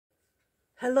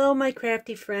Hello, my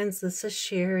crafty friends. This is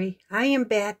Sherrie. I am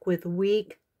back with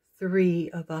week 3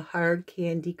 of a Hard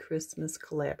Candy Christmas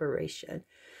collaboration.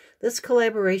 This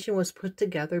collaboration was put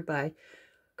together by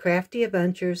Crafty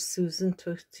Adventures Susan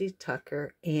Tootsie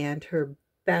Tucker and her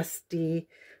bestie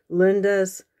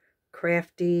Lynda's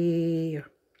Crafty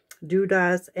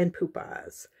Doodas and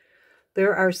Poopas.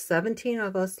 There are 17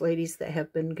 of us ladies that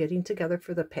have been getting together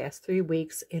for the past 3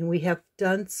 weeks, and we have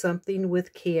done something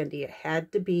with candy. It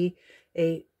had to be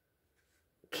a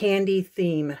candy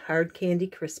theme. Hard Candy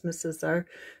Christmas is our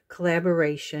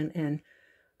collaboration, and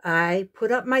I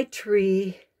put up my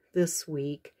tree this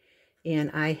week, and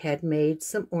I had made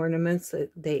some ornaments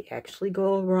that they actually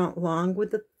go along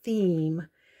with the theme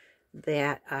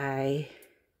that I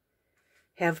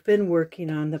have been working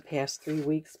on the past 3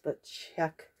 weeks. But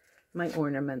check my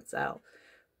ornaments out.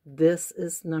 This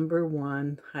is number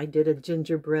 1. I did a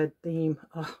gingerbread theme.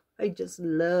 Oh, I just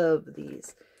love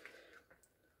these.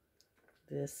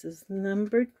 This is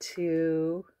number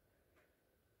 2.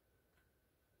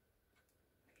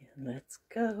 And let's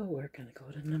go. We're going to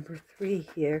go to number 3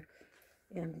 here.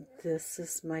 And this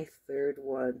is my 3rd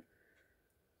one.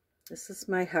 This is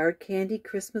my Hard Candy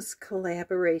Christmas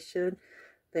collaboration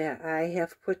that I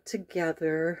have put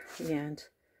together. And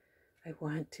I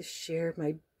want to share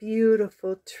my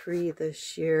beautiful tree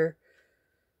this year.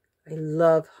 I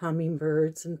love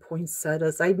hummingbirds and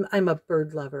poinsettias. I'm a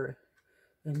bird lover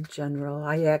in general.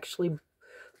 I actually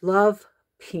love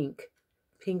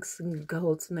pinks and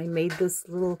golds, and I made this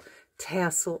little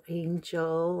tassel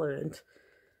angel, and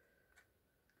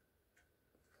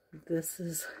this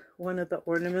is one of the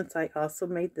ornaments. I also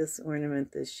made this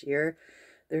ornament this year.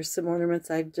 There's some ornaments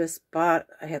I've just bought.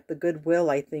 I had the Goodwill,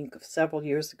 I think, several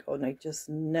years ago, and I just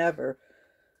never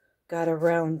got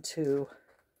around to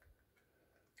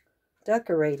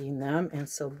decorating them, and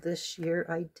so this year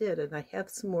I did, and I have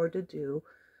some more to do.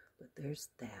 But there's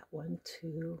that one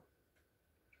too.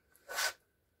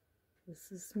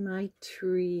 This is my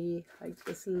tree. I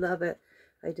just love it.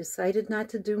 I decided not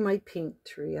to do my pink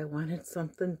tree. I wanted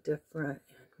something different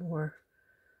and more.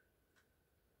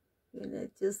 And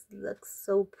it just looks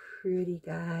so pretty,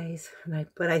 guys.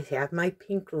 But I have my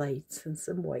pink lights and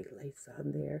some white lights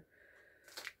on there.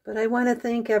 But I want to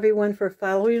thank everyone for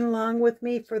following along with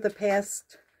me for the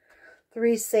past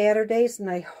 3 Saturdays.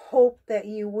 And I hope that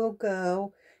you will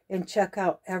go and check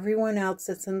out everyone else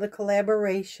that's in the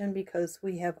collaboration, because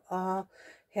we have all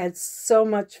had so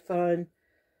much fun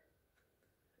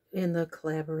in the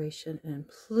collaboration. And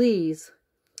please,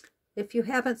 if you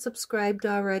haven't subscribed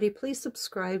already, please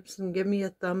subscribe and give me a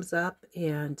thumbs up.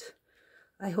 And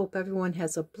I hope everyone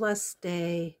has a blessed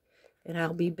day, and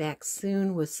I'll be back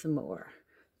soon with some more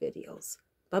videos.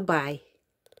 Bye-bye.